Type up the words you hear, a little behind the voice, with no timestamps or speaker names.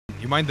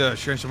mind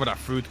sharing some of that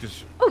food?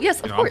 Because Oh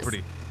yes, of course. I'm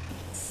pretty.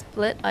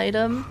 Split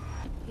item.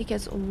 He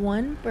gets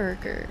 1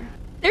 burger.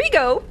 There you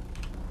go.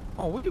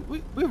 Oh,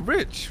 we're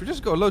rich. We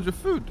just got loads of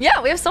food.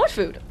 Yeah, we have so much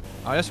food.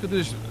 Let's go do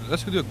this.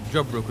 Let's go do a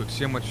job real quick.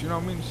 See how much. You know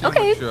what I mean? See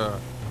Okay. How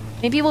much,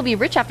 Maybe we'll be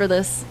rich after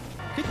this.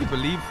 Can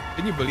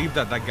you believe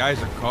that that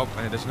guy's a cop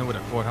and he doesn't know where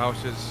the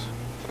courthouse is?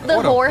 The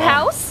What a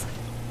whorehouse?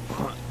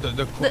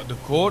 The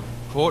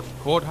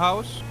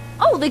courthouse?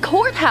 Oh, the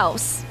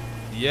courthouse.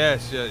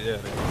 Yes, yeah.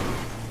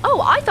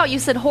 Oh, I thought you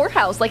said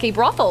whorehouse, like a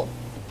brothel,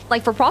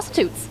 like for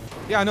prostitutes.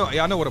 Yeah,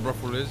 I know what a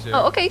brothel is. Yeah.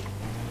 Oh, okay.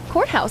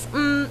 Courthouse.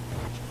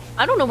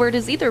 I don't know where it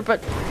is either,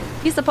 but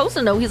he's supposed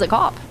to know. He's a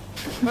cop.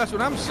 That's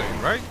what I'm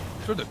saying, right?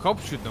 Sure, the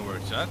cops should know where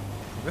it's at.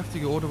 We have to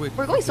go all the way.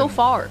 We're going so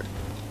far.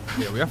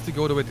 Yeah, we have to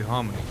go all the way to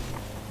Harmony.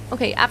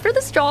 Okay, after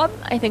this job,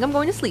 I think I'm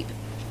going to sleep.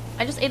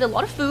 I just ate a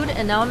lot of food,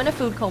 and now I'm in a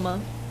food coma.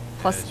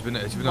 Plus, It's been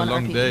a 1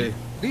 long RP. day.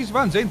 These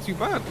vans ain't too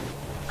bad.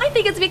 I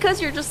think it's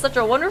because you're just such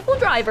a wonderful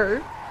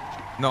driver.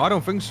 No, I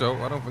don't think so.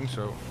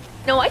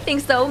 No, I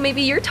think so.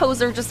 Maybe your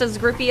toes are just as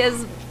grippy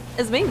as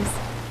Ming's.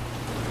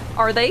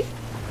 Are they?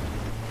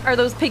 Are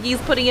those piggies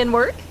putting in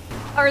work?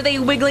 Are they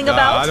wiggling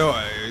about?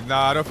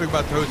 I don't think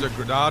my toes are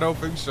good. Nah, I don't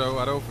think so.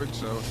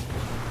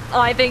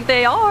 I think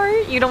they are.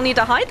 You don't need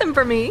to hide them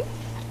from me.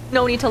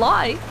 No need to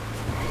lie.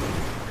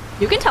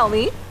 You can tell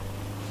me.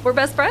 We're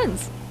best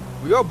friends.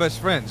 We are best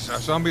friends,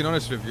 so I'm being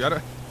honest with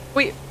you.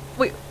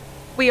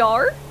 We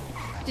are?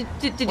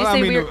 Did you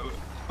say we're...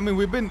 I mean,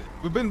 we've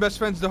been best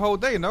friends the whole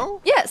day,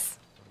 no? Yes.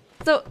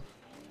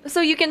 So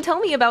you can tell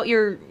me about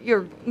your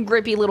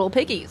grippy little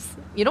piggies.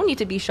 You don't need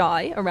to be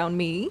shy around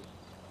me.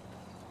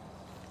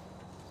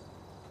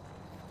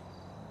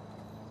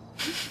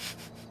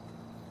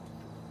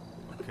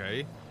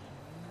 Okay.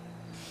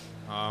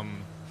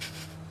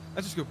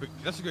 Let's go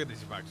get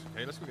these bags,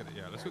 okay? Let's go get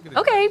these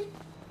Okay.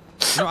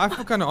 bags. You know, I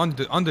feel kind of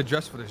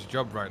underdressed for this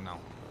job right now.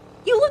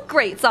 You look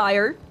great,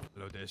 sire.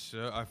 Hello there,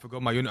 sir. I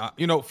forgot my uniform.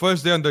 You know,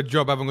 first day on the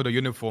job, I haven't got a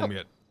uniform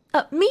yet.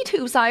 Me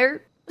too,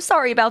 sire.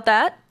 Sorry about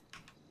that.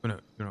 Gonna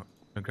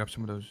grab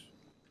some of those.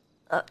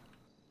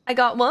 I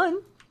got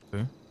one.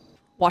 Okay.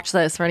 Watch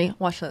this. Ready?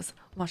 Watch this.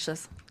 Watch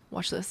this.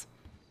 Watch this.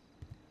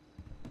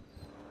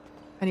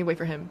 I need to wait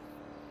for him.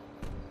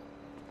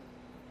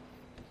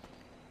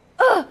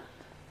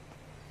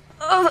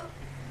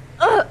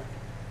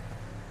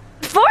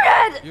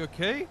 Forehead! You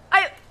okay?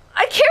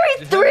 I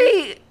carried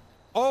 3!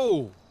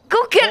 Oh!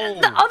 Go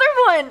get the other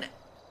one!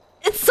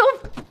 It's so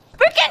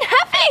freaking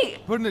heavy!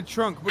 Put in the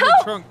trunk.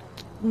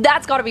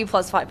 That's gotta be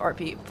 +5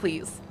 RP,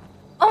 please.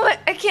 Oh,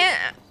 I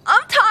can't.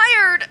 I'm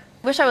tired!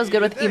 Wish I was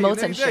good with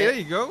emotes and shit. There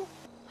you go.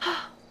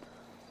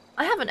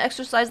 I haven't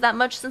exercised that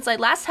much since I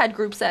last had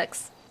group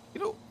sex.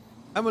 You know,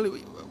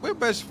 Emily, we're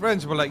best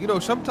friends, but like, you know,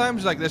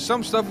 sometimes like there's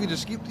some stuff you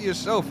just keep to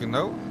yourself, you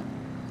know?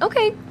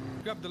 Okay.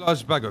 Grab the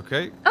last bag,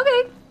 okay?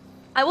 Okay.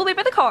 I will wait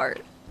by the car.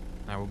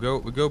 Now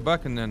we go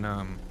back and then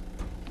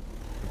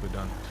we're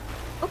done.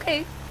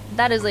 Okay.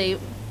 That is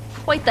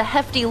quite the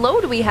hefty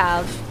load we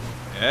have.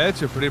 Yeah,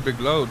 it's a pretty big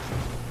load.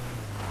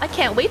 I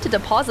can't wait to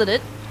deposit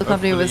it. The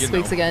company Hopefully, was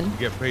squeaks again.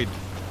 Get paid.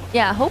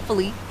 Yeah,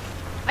 hopefully.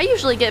 I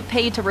usually get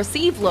paid to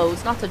receive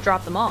loads, not to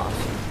drop them off.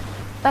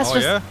 That's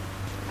just... yeah?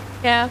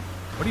 Yeah.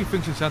 What do you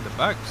think's inside the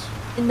bags?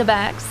 In the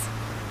bags.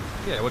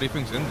 Yeah, what do you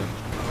think's in them?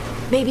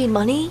 Maybe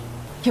money?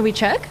 Can we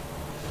check?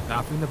 Nah,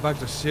 I think the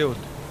bags are sealed.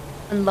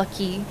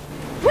 Unlucky.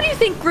 What do you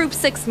think Group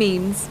 6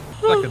 means?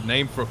 It's like a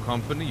name for a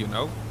company, you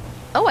know?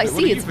 Oh, I What do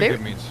see. you It's think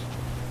very... it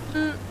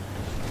means?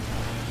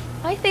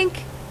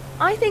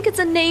 I think it's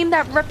a name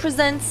that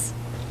represents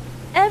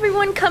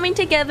everyone coming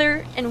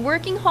together and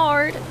working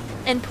hard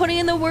and putting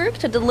in the work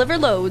to deliver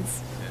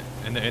loads.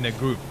 Yeah, in a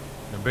group.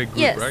 In a big group,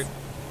 Yes. right?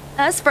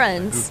 As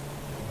friends.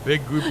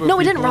 Big group of No,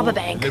 we didn't people rob a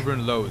bank.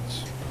 delivering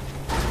loads.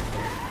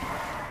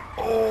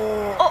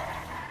 Oh.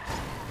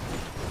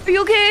 Are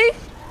you okay?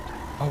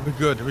 Oh, we're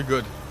good. We're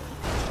good.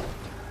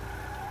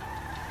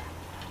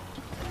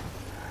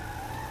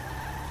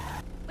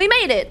 We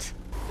made it.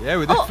 Yeah,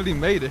 we definitely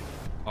made it.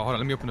 Oh, hold on.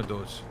 Let me open the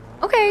doors.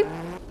 Okay.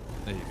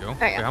 There you go. All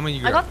right, Okay, how many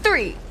you I got? got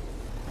 3.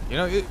 You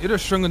know, you're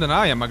just stronger than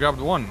I am. I grabbed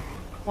 1.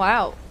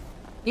 Wow.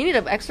 You need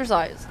to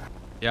exercise.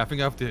 Yeah, I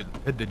think I have to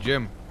hit the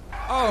gym.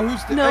 Oh,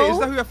 who's the... No. Hey, is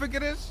that who I think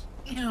it is?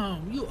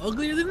 Damn, you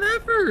uglier than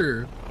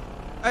ever.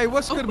 Hey,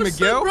 what's good, what's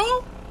Miguel? up,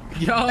 bro?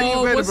 Yo, How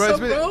you been, what's bro? up,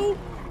 bro?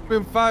 It's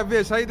been 5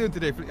 years. How you doing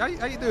today? How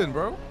you doing,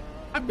 bro?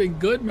 I've been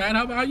good, man.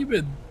 How you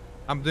been?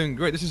 I'm doing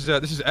great. This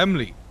is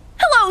Emily.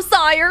 Hello,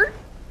 sire.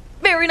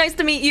 Very nice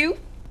to meet you.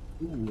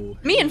 Ooh,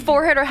 Me and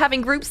Forehead are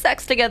having group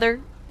sex together.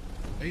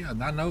 Hey, on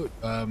that note,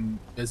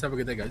 guys have a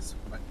good day, guys.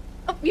 Bye.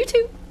 Oh, you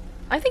too.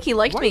 I think he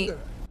liked me.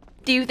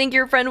 Do you think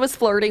your friend was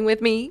flirting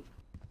with me?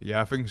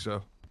 Yeah, I think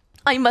so.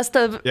 I must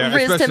have Yeah,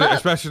 rizzed him up.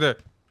 especially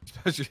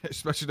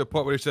the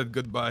part where he said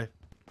goodbye.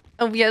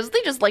 Oh, yes,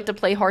 they just like to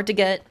play hard to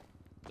get.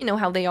 You know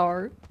how they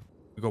are.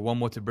 We got 1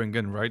 more to bring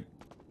in, right?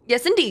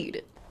 Yes,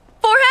 indeed.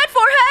 Forehead,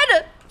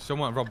 Forehead!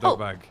 Someone robbed that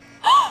bag.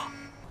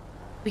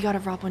 We gotta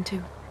rob one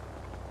too.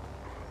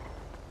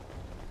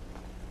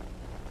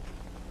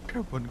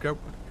 Grab one.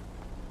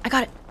 I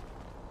got it.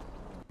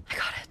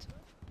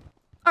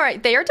 All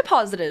right, they are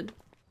deposited.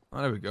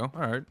 Oh, there we go.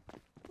 All right.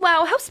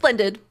 Wow, how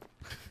splendid.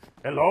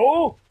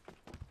 Hello?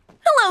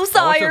 Hello, What's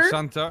sire. up,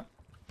 Santa?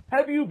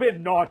 Have you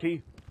been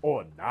naughty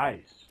or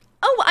nice?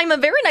 Oh, I'm a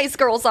very nice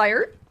girl,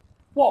 sire.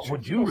 What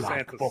would you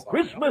like Santa's for son.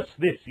 Christmas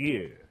this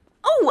year?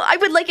 Oh, I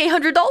would like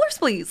 $100,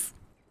 please.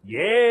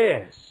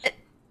 Yes.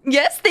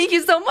 Yes, thank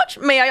you so much.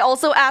 May I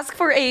also ask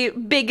for a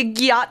big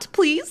yacht,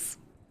 please?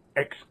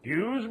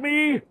 Excuse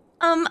me?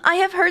 I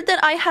have heard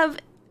that I have,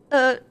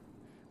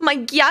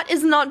 my yacht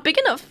is not big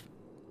enough.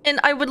 And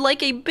I would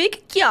like a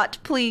big yacht,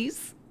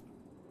 please.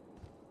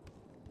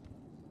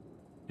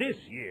 This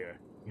year,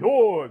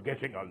 you're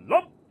getting a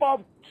lump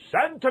of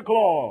Santa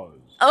Claus.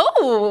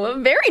 Oh,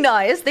 very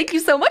nice. Thank you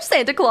so much,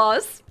 Santa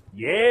Claus.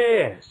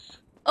 Yes.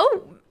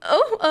 Oh,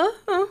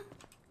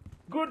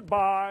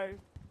 Goodbye.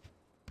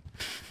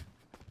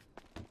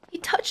 he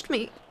touched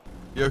me.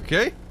 You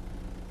okay?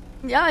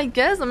 Yeah, I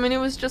guess. I mean, it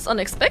was just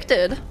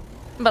unexpected.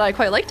 But I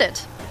quite liked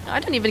it. I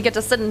didn't even get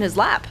to sit in his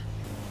lap.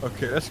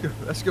 Okay, let's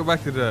go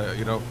back to the,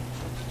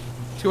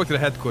 let's go back to the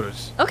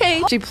headquarters.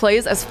 Okay. She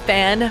plays as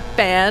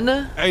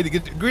Fanfan. Hey, the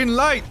green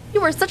light!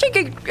 You are such a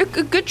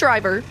good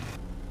driver.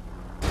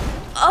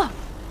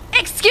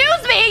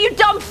 Excuse me, you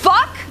dumb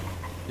fuck!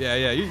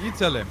 Yeah, you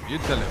tell him. You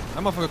tell him.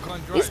 That motherfucker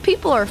can't drive. These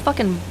people are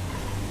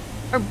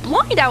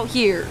blind out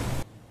here.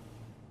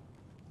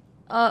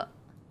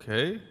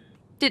 Okay.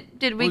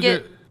 Did we Who's get...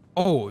 it?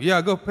 Oh, yeah,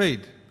 I got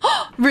paid.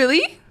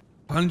 Really?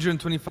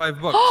 $125.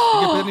 You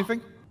get paid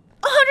anything?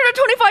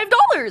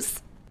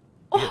 $125!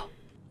 You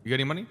get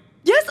any money?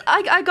 Yes,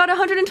 I got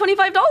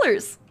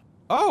 $125.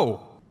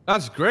 Oh,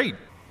 that's great.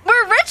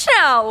 We're rich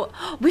now!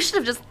 We should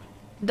have just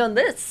done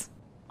this.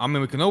 I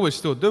mean, we can always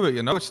still do it,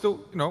 It's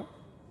still,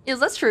 Yes,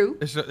 that's true.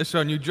 it's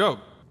our new job.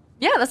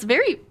 Yeah, that's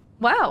very...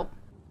 Wow.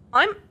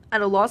 I'm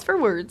at a loss for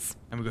words.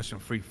 And we got some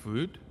free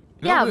food.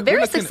 Yeah,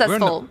 very looking-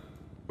 successful.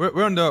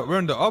 We're on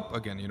the up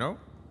again,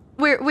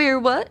 We're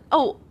what?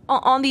 Oh,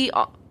 on the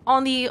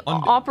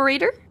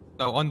operator?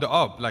 No, on the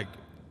up, like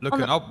looking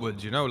the-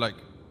 upwards, like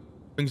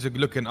things are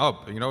looking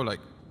up, like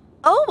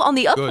Oh, on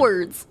the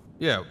upwards.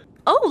 yeah,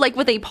 Oh, like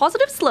with a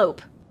positive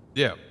slope.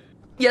 yeah.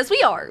 Yes,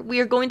 we are. We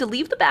are going to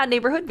leave the bad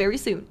neighborhood very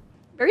soon.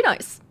 Very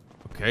nice.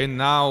 Okay,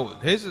 now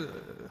here's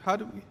how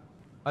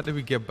did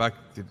we get back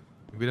to?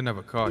 We didn't have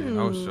a car,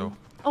 so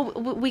Oh,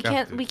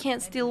 we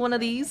can't steal one of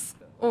these,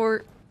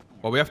 or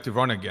well, we have to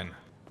run again.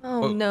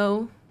 oh Oh.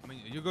 no. I mean,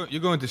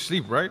 you're going to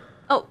sleep, right?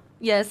 Oh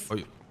yes. Oh,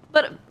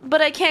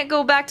 But I can't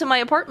go back to my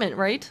apartment,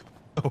 right?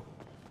 oh.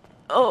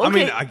 Oh, okay. I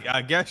mean,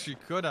 I guess you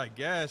could. I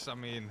guess. I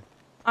mean,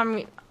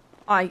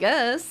 I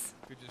guess.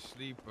 you could just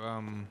sleep.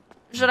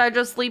 Should I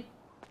just sleep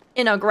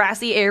in a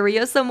grassy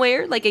area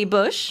somewhere, like a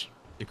bush?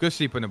 You could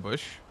sleep in a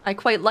bush. I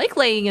quite like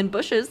laying in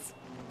bushes.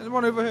 There's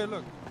one over here.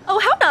 Look. Oh,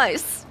 how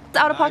nice! It's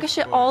out of pocket Nice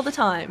shit bush. all the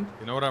time.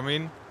 You know what I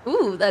mean?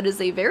 Ooh, that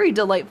is a very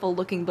delightful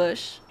looking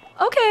bush.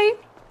 Okay.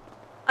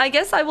 I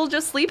guess I will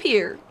just sleep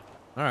here.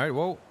 All right.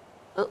 Well,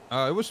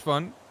 Oh. it was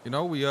fun. We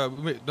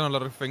done a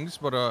lot of things,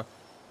 but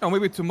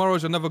maybe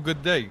tomorrow's another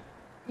good day.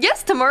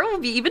 Yes, tomorrow will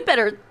be even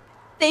better.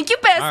 Thank you,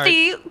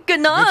 bestie. Good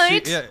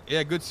night.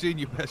 Yeah. Good seeing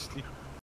you, bestie.